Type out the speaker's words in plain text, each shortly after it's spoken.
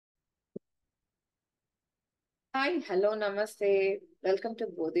Hi, hello, namaste. Welcome to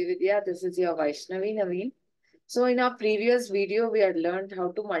Bodhividya. This is your Vaishnavinaveen. So in our previous video, we had learned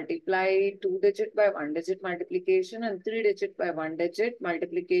how to multiply two-digit by one-digit multiplication and three-digit by one-digit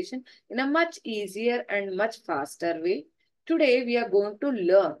multiplication in a much easier and much faster way. Today, we are going to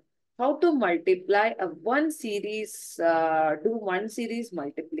learn how to multiply do one series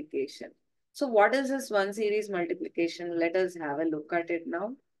multiplication. So what is this one series multiplication? Let us have a look at it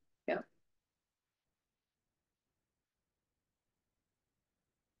now. Yeah.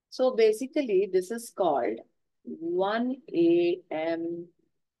 So basically, this is called 1AM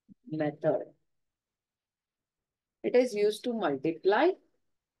method. It is used to multiply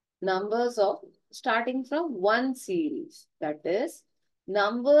numbers of starting from one series. That is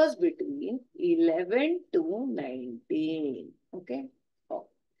numbers between 11 to 19. Okay. Oh.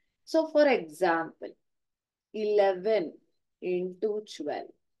 So for example, 11 into 12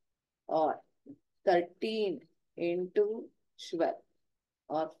 or 13 into 12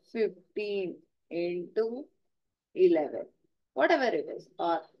 or 15 into 11, whatever it is,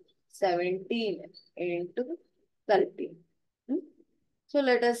 or 17 into 13. Hmm? So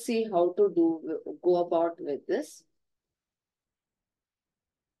let us see how to go about with this.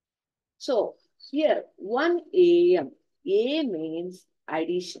 So here 1 AM, A means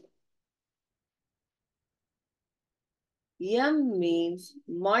addition, M means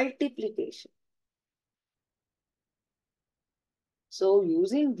multiplication. So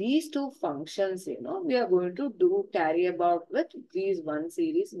using these two functions, we are going to carry about with these one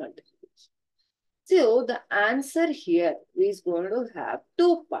series multiplication. So the answer here is going to have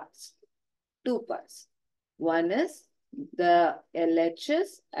two parts. One is the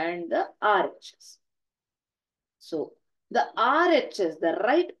LHS and the RHS. So the RHS, the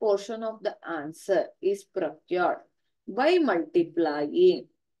right portion of the answer, is procured by multiplying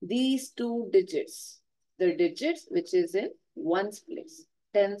these two digits. The digits which is in ones place,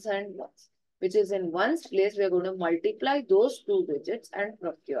 tens and ones, which is in ones place, we are going to multiply those two digits and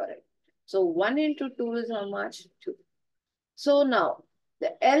procure it. So 1 into 2 is how much? 2. So now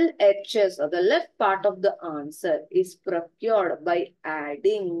the LHS or the left part of the answer is procured by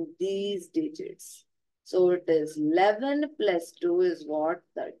adding these digits. So it is 11 plus 2 is what?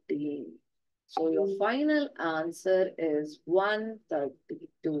 13. So your final answer is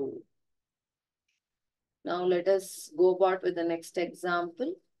 132. Now let us go about with the next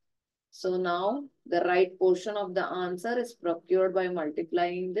example. So now the right portion of the answer is procured by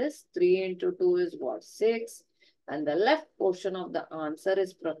multiplying this. 3 into 2 is what? 6. And the left portion of the answer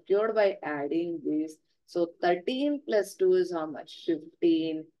is procured by adding this. So 13 plus 2 is how much?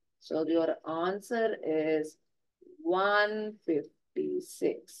 15. So your answer is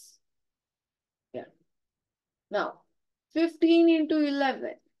 156. Yeah. Now 15 into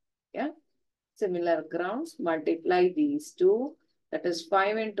 11. Yeah. Similar grounds, multiply these two. That is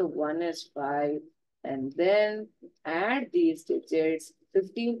 5 into 1 is 5. And then add these digits.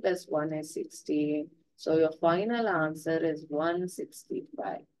 15 plus 1 is 16. So your final answer is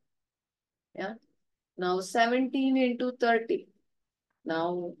 165. Yeah. Now 17 into 30.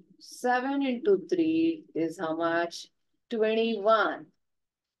 Now 7 into 3 is how much? 21.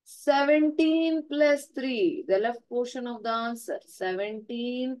 17 plus 3, the left portion of the answer.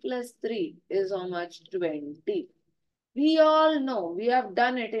 17 plus 3 is how much? 20. We all know, we have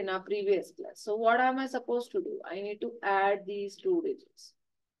done it in our previous class. So what am I supposed to do? I need to add these two digits.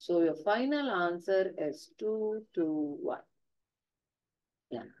 So your final answer is 221.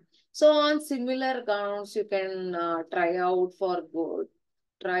 Yeah. So on similar grounds, you can try out for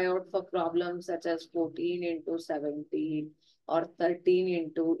problems such as 14 into 17 or 13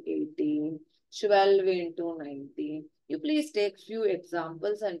 into 18, 12 into 19. You please take few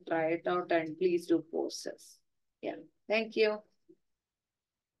examples and try it out and please do post us. Yeah. Thank you.